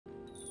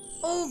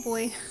Oh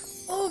boy.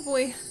 Oh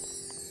boy.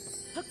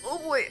 Oh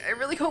boy. I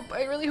really hope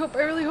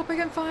I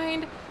can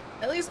find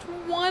at least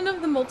one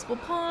of the multiple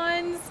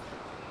ponds.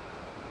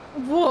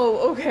 Whoa,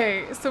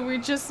 okay. So we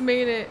just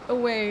made it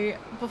away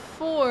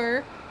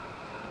before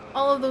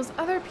all of those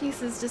other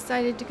pieces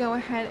decided to go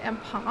ahead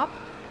and pop.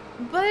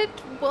 But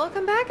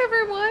welcome back,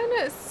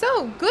 everyone.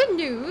 So, good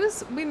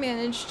news, we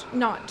managed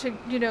not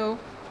to,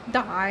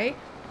 die.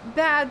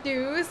 Bad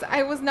news,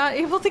 I was not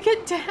able to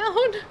get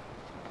down.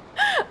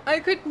 I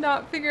could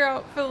not figure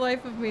out for the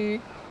life of me.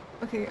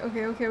 Okay.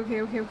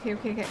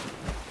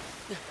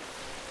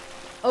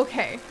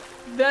 Okay,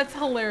 that's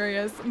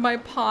hilarious. My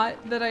pot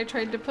that I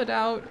tried to put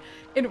out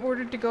in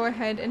order to go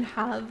ahead and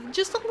have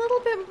just a little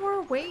bit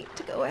more weight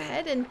to go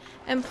ahead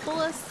and pull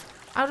us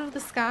out of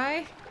the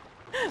sky.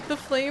 The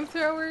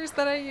flamethrowers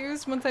that I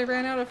used once I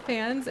ran out of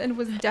fans and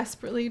was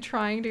desperately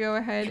trying to go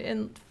ahead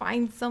and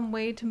find some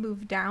way to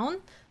move down.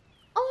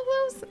 All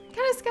of those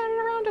kind of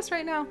scattered around us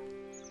right now.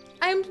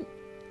 I'm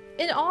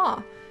in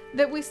awe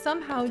that we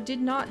somehow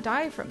did not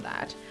die from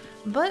that.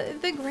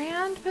 But the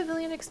Grand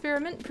Pavilion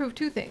experiment proved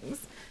two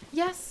things.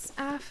 Yes,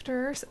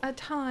 after a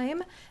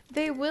time,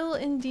 they will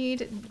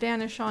indeed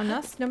vanish on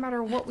us no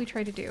matter what we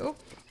try to do.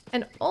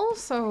 And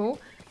also,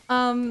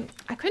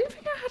 I couldn't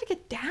figure out how to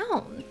get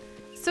down.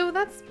 So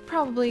that's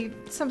probably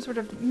some sort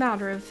of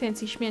matter of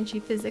fancy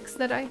schmancy physics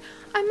that I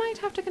might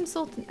have to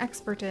consult an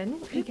expert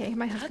in, aka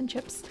my husband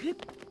Chips.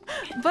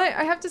 But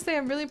I have to say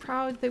I'm really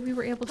proud that we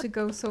were able to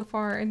go so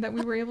far and that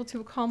we were able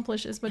to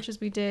accomplish as much as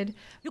we did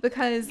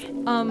because,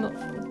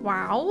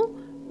 wow.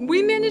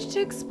 We managed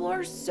to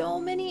explore so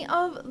many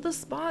of the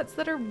spots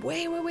that are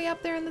way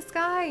up there in the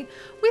sky.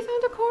 We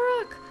found a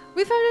korok.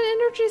 We found an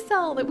energy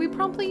cell that we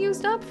promptly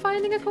used up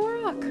finding a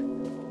korok.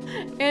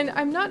 And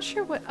I'm not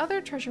sure what other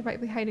treasure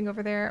might be hiding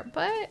over there,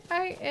 but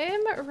I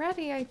am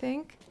ready, I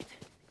think,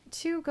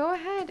 to go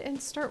ahead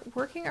and start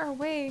working our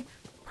way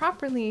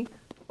properly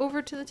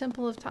over to the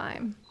Temple of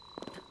Time.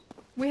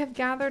 We have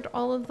gathered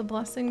all of the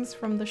blessings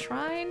from the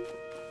shrine.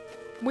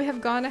 We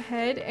have gone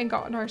ahead and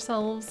gotten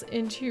ourselves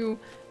into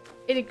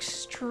an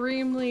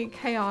extremely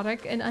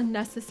chaotic and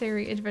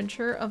unnecessary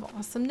adventure of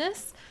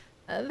awesomeness.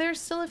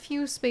 There's still a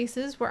few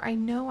spaces where I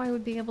know I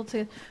would be able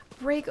to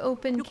break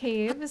open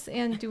caves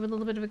and do a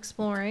little bit of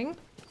exploring.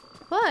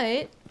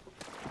 But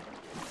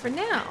for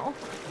now,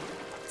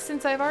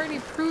 since I've already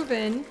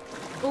proven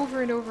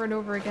over and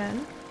over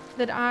again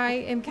that I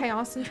am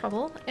chaos and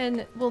trouble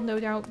and will no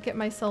doubt get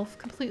myself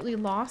completely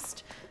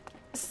lost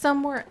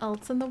somewhere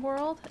else in the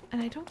world,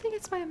 and I don't think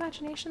it's my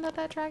imagination that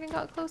that dragon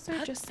got closer,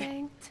 just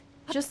saying.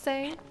 Just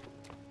saying.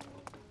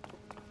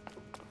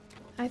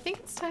 I think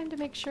it's time to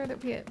make sure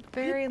that we at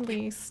very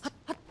least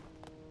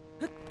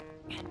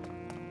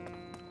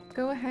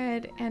go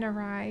ahead and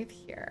arrive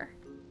here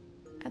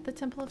at the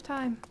Temple of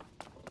Time.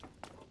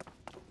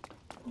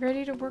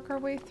 Ready to work our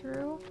way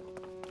through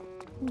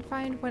and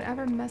find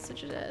whatever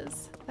message it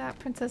is that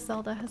Princess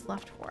Zelda has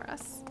left for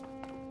us.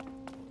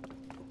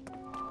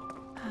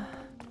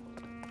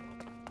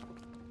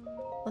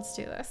 Let's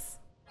do this.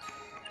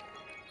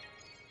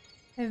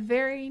 I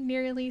very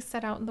nearly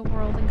set out in the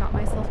world and got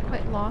myself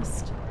quite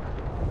lost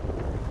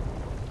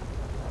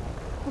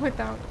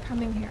without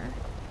coming here.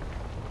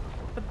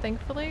 But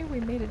thankfully, we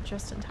made it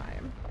just in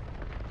time.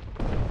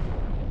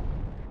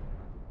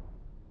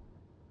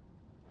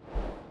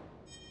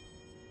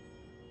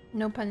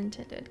 No pun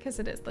intended, because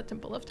it is the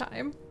Temple of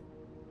Time.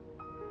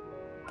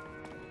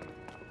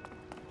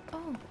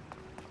 Oh.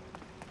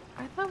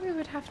 I thought we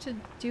would have to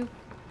do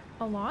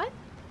a lot?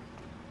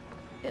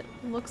 It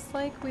looks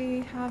like we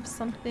have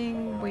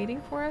something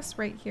waiting for us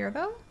right here,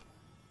 though.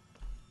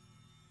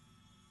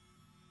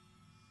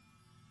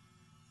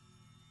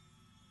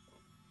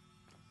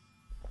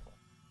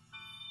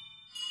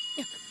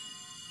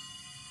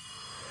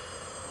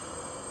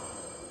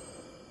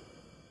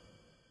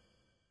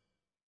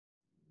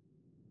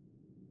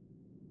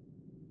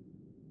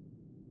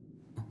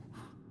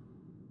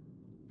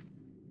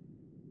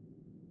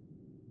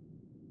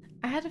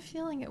 I had a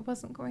feeling it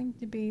wasn't going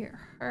to be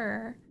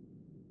her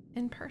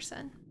in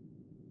person.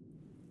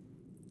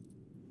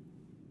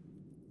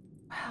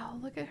 Wow,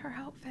 look at her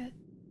outfit.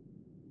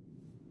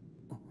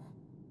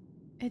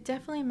 It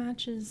definitely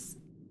matches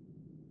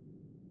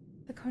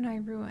the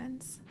Konai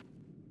ruins.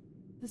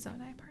 The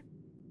Zonai part.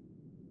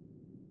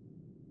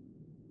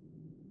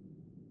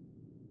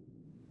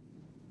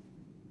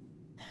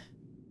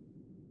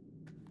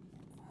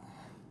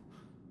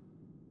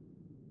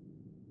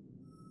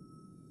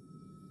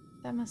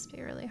 That must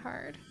be really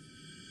hard.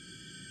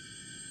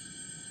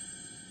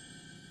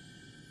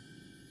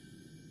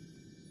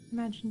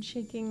 Imagine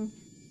shaking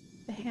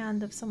the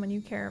hand of someone you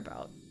care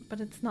about,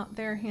 but it's not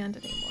their hand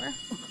anymore.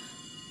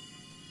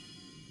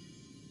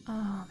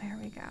 Oh, there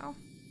we go.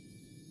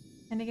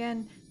 And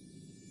again,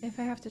 if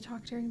I have to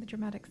talk during the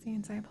dramatic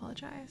scenes, I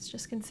apologize.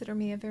 Just consider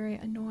me a very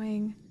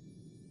annoying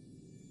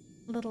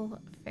little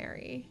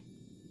fairy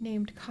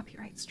named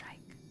Copyright Strike.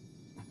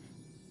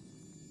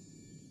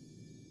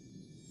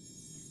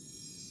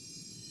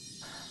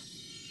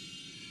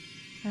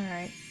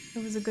 Alright,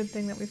 it was a good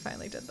thing that we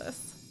finally did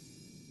this.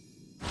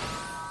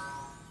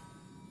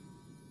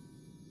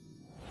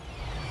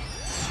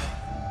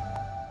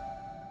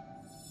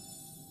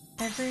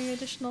 every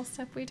additional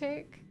step we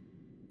take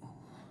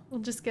will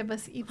just give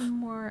us even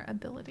more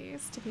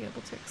abilities to be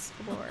able to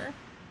explore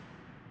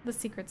the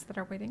secrets that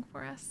are waiting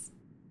for us.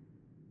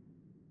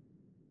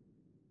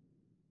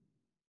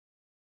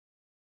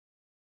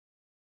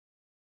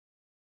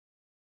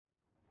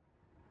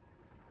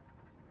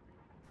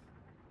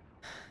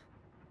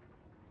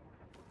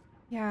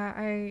 Yeah,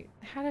 I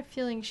had a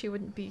feeling she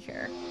wouldn't be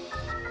here.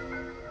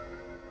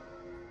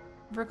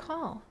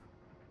 Recall.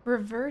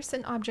 Reverse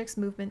an object's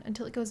movement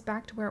until it goes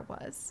back to where it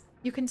was.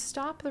 You can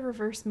stop the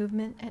reverse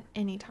movement at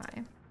any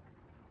time.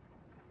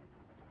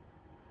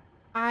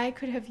 I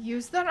could have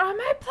used that on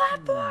my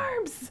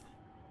platforms!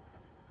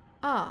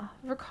 Ah,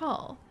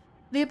 recall.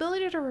 The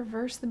ability to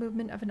reverse the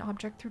movement of an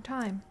object through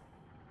time.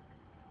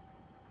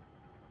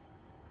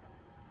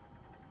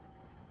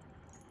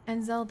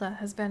 And Zelda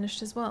has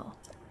vanished as well.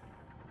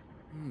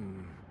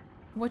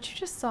 What you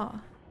just saw,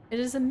 it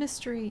is a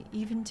mystery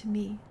even to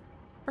me.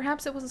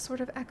 Perhaps it was a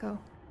sort of echo.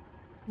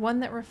 One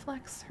that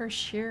reflects her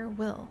sheer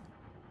will.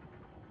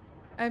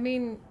 I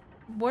mean,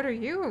 what are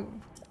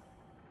you?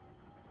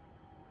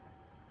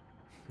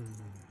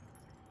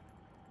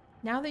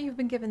 Now that you've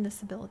been given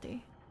this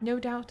ability, no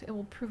doubt it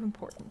will prove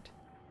important.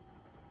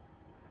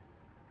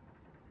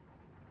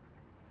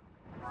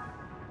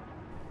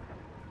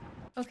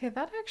 Okay,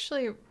 that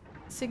actually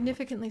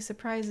significantly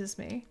surprises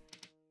me,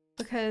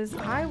 because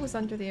I was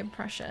under the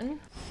impression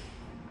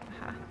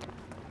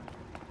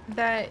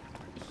that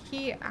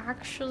he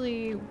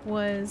actually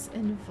was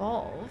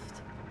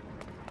involved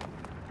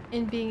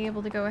in being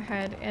able to go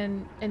ahead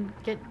and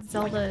get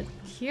Zelda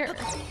here. So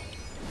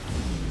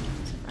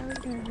if I was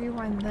going to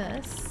rewind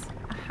this...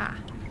 Aha.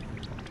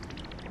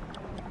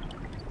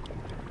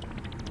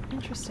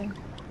 Interesting.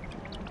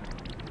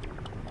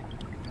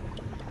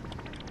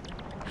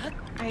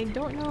 I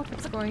don't know if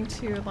it's going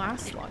to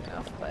last long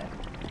enough, but...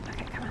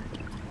 Okay, come on.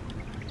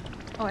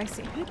 Oh, I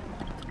see.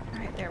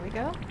 Alright, there we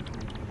go.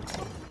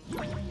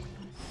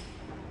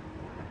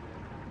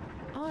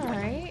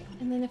 Alright,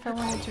 and then if I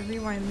wanted to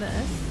rewind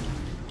this...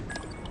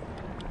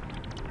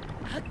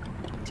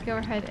 to go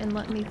ahead and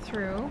let me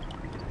through...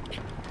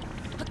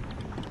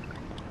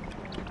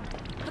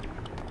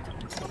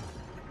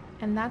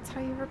 And that's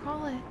how you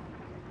recall it.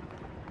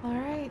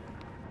 Alright.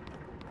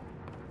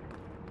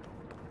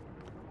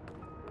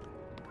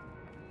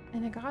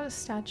 And I got a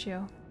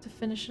statue to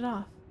finish it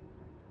off.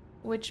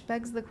 Which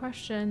begs the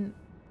question,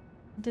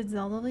 did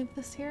Zelda leave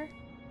this here?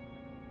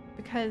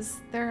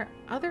 Because there are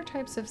other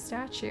types of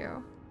statue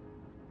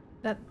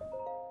that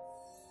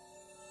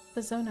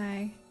the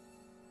Zonai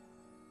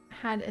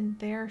had in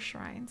their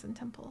shrines and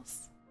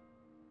temples.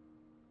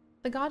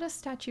 The goddess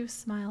statue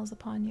smiles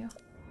upon you.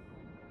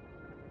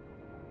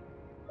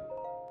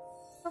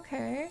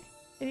 Okay,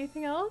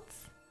 anything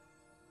else?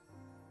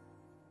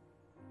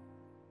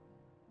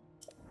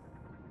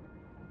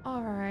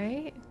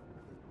 Alright.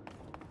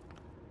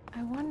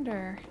 I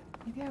wonder,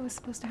 maybe I was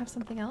supposed to have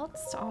something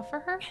else to offer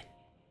her?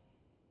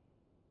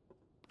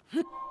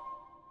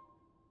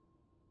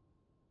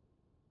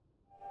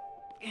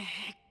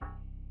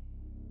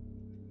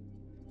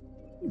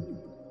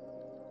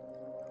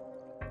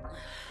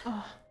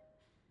 Oh.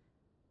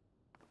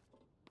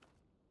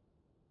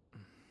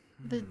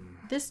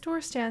 This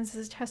door stands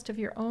as a test of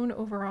your own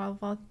overall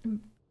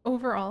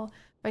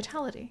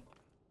vitality.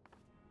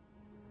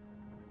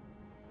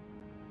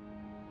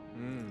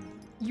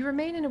 You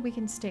remain in a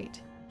weakened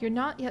state. You're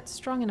not yet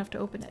strong enough to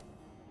open it.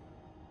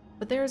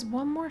 But there is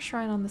one more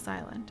shrine on this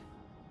island.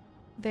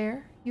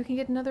 There, you can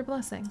get another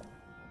blessing.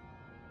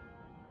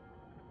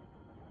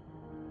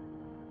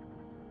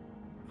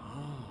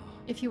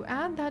 If you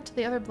add that to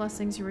the other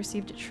blessings you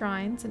received at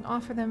shrines and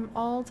offer them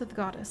all to the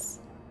goddess,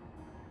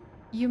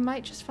 you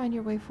might just find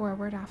your way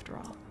forward after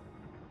all.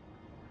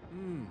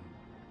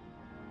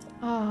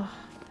 Oh.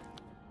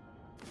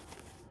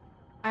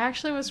 I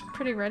actually was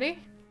pretty ready.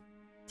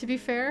 To be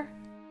fair,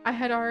 I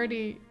had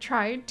already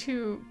tried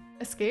to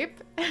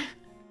escape.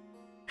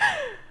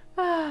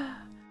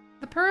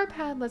 The Pura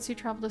pad lets you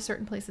travel to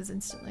certain places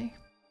instantly.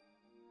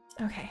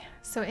 Okay,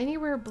 so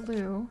anywhere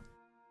blue.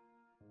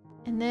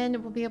 And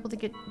then we'll be able to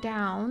get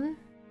down,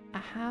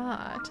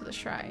 to the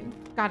shrine.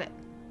 Got it.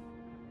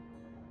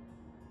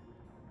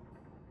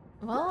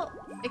 Well,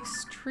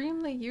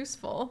 extremely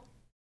useful.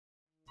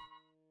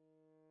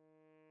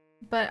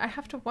 But I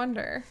have to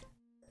wonder.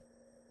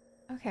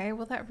 Okay,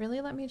 will that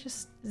really let me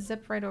just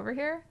zip right over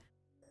here?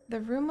 The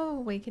Room of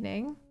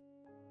Awakening.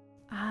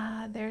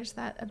 Ah, there's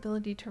that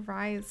ability to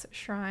rise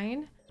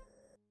shrine.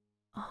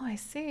 Oh, I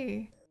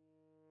see.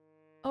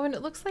 Oh, and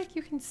it looks like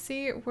you can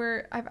see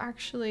where I've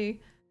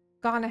actually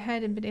gone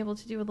ahead and been able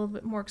to do a little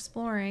bit more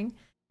exploring.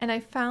 And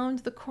I found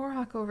the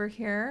korok over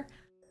here.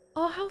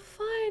 Oh, how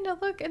fun!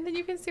 Look, and then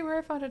you can see where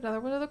I found another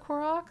one of the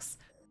koroks,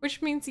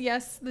 which means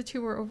yes, the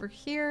two are over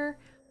here,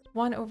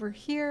 one over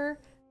here.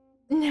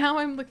 Now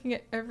I'm looking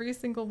at every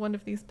single one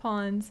of these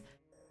pawns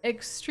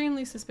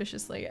extremely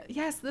suspiciously.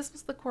 Yes, this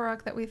was the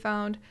korok that we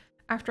found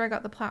after I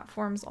got the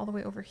platforms all the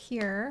way over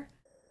here.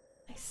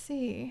 I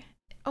see.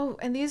 Oh,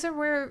 and these are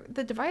where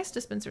the device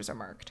dispensers are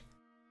marked.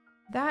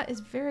 That is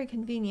very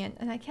convenient,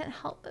 and I can't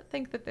help but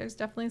think that there's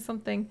definitely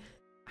something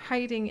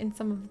hiding in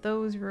some of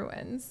those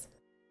ruins.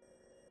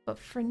 But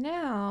for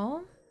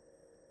now,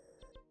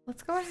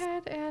 let's go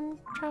ahead and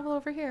travel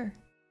over here.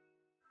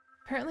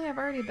 Apparently I've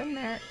already been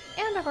there,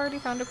 and I've already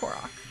found a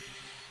korok.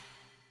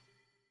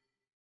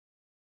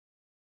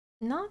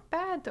 Not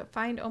bad to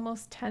find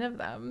almost 10 of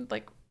them,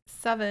 like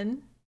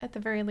 7 at the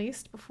very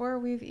least, before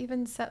we've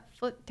even set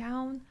foot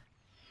down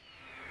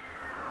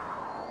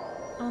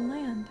on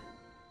land.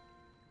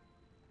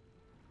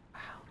 Wow.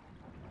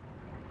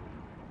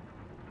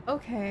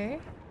 Okay.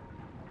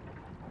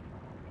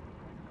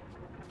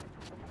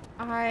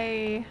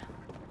 I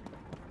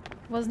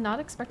was not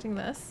expecting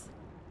this.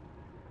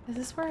 Is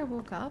this where I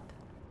woke up?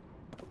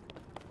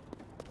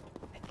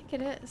 I think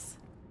it is.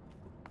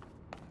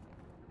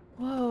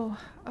 Whoa.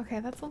 Okay,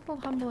 that's a little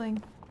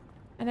humbling.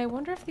 And I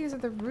wonder if these are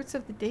the roots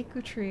of the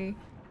Deku tree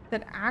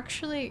that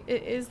actually...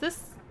 Is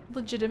this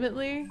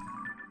legitimately...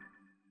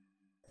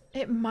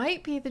 It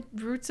might be the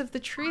roots of the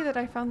tree that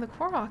I found the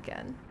korok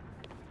in.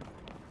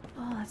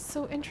 Oh, that's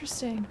so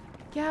interesting.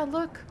 Yeah,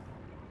 look.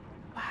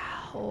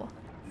 Wow.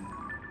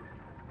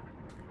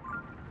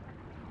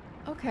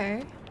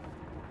 Okay.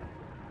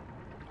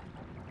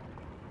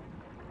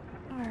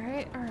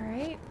 Alright,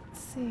 alright. Let's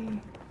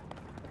see.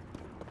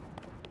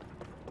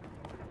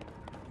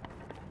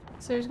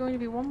 So there's going to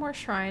be one more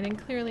shrine, and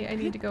clearly I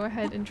need to go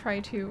ahead and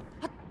try to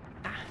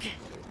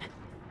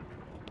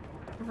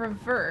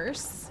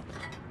reverse.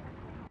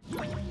 So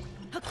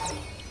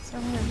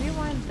I'm going to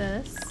rewind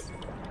this,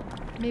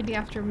 maybe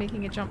after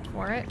making a jump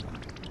for it.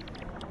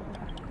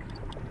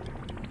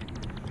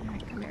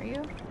 Alright, come here,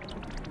 you.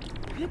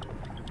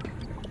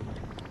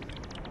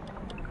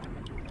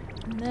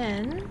 And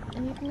then,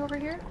 anything over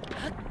here?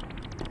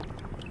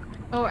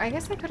 Oh, I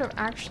guess I could have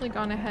actually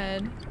gone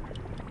ahead.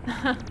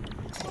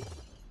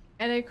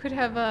 And I could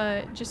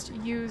have just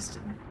used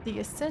the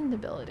Ascend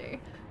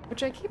ability,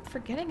 which I keep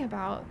forgetting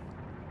about.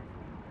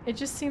 It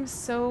just seems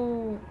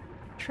so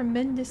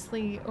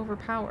tremendously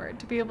overpowered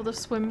to be able to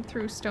swim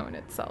through stone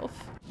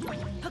itself.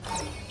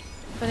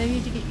 But I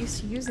need to get used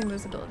to using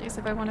those abilities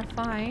if I want to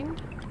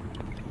find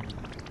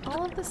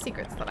all of the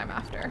secrets that I'm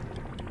after.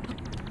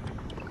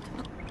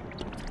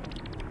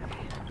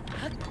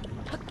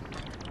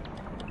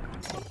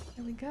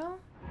 There we go.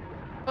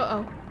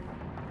 Uh-oh.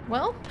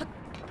 Well,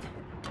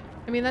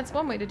 I mean, that's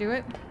one way to do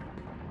it.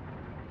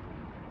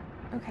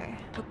 Okay.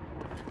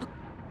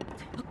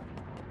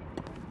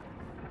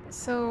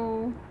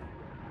 So,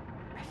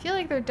 I feel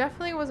like there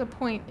definitely was a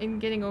point in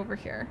getting over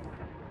here.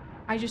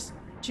 I just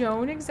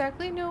don't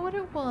exactly know what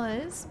it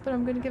was, but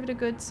I'm gonna give it a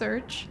good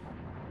search.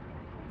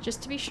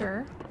 Just to be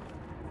sure.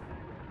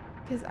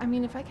 Because, I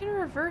mean, if I can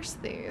reverse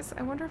these,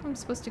 I wonder if I'm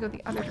supposed to go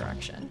the other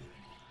direction.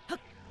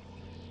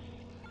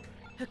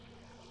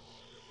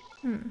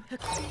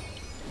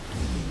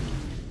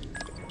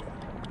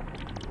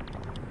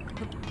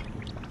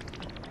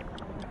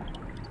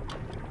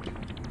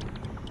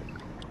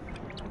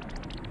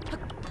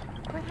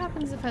 What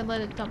happens if I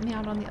let it dump me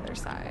out on the other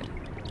side?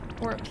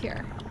 Or up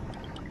here?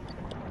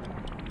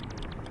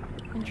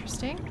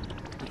 Interesting.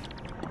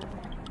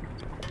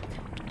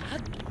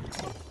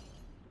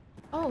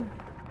 Oh.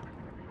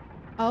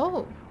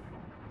 Oh.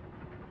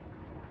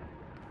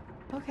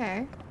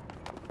 Okay.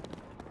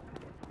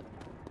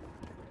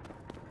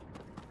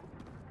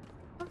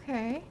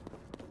 Okay.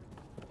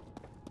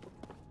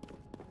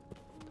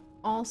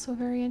 Also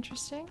very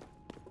interesting.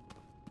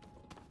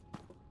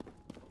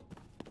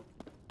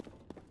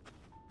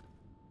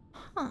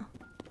 Huh.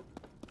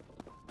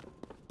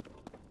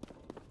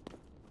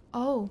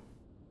 Oh.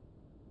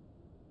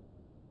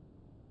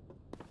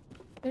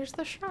 There's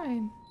the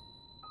shrine.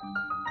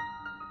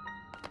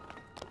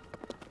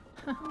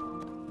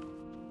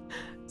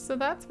 So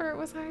that's where it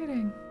was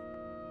hiding.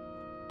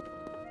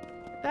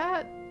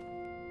 That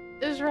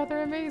is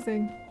rather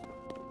amazing.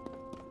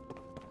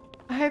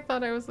 I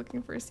thought I was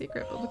looking for a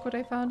secret, but look what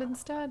I found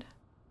instead.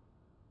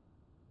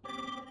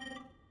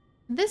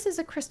 This is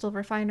a crystal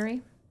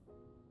refinery.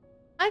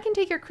 I can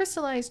take your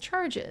crystallized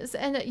charges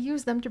and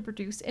use them to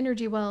produce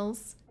energy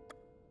wells.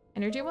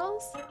 Energy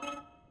wells?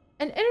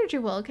 An energy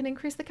well can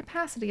increase the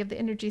capacity of the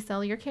energy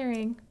cell you're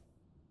carrying.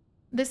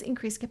 This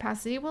increased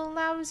capacity will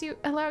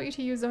allow you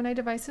to use Zonai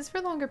devices for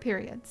longer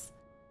periods.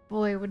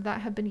 Boy, would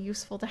that have been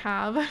useful to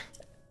have.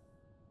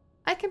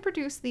 I can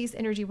produce these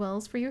energy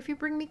wells for you if you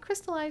bring me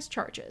crystallized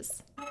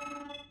charges.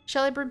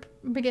 Shall I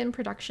begin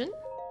production?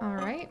 All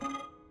right.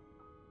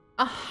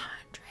 100?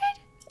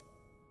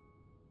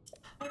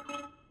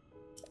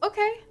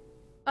 Okay.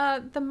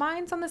 The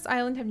mines on this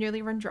island have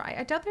nearly run dry.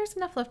 I doubt there's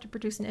enough left to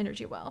produce an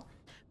energy well.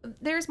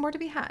 There's more to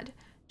be had.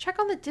 Check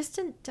on the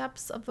distant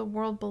depths of the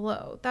world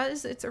below. That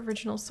is its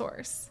original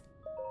source.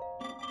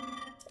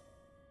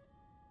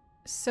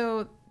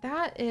 So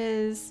that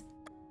is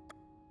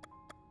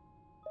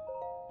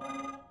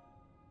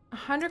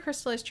 100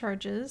 crystallized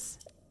charges.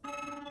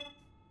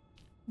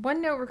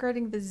 One note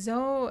regarding the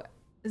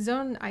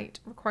zonite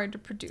required to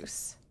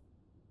produce.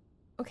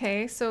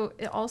 Okay, so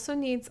it also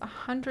needs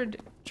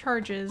 100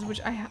 charges, which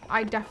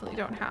I definitely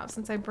don't have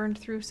since I burned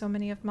through so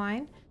many of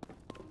mine.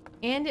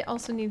 And it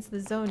also needs the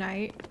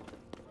zonite,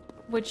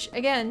 which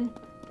again,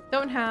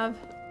 don't have,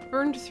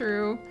 burned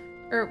through,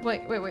 or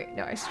wait,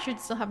 no, I should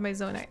still have my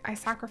zonite. I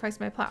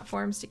sacrificed my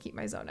platforms to keep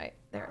my zonite.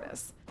 There it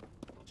is.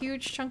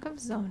 Huge chunk of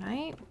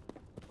zonite.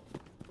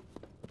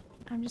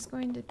 I'm just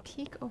going to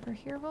peek over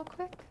here real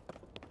quick.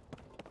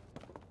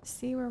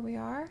 See where we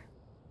are.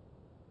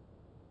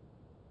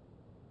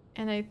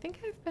 And I think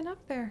I've been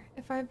up there.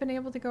 If I've been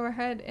able to go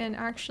ahead and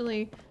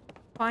actually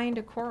find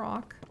a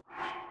korok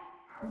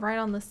right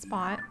on the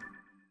spot.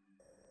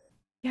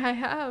 Yeah, I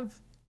have.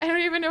 I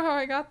don't even know how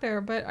I got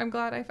there, but I'm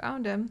glad I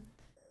found him.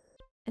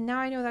 And now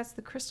I know that's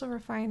the crystal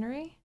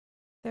refinery.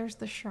 There's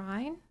the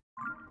shrine.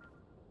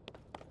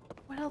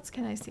 What else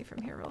can I see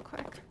from here real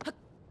quick?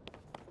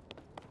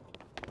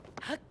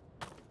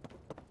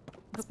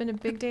 It's been a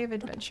big day of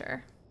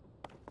adventure.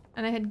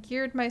 And I had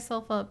geared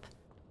myself up.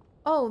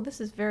 Oh, this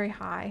is very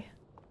high.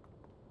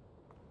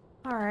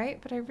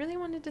 Alright, but I really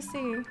wanted to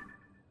see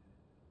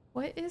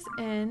what is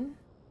in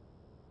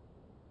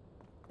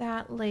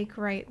that lake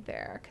right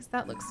there, because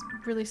that looks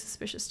really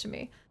suspicious to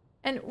me.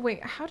 And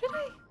wait, how did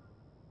I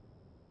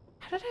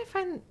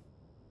find...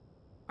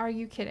 Are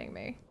you kidding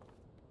me?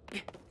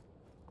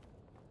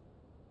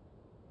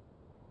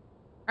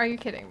 Are you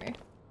kidding me?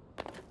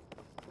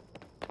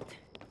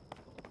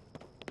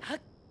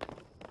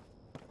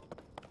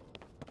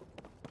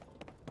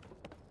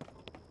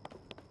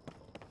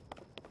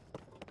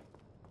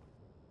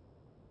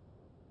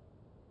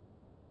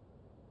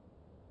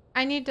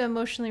 I need to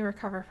emotionally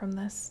recover from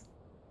this.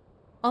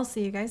 I'll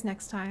see you guys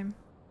next time.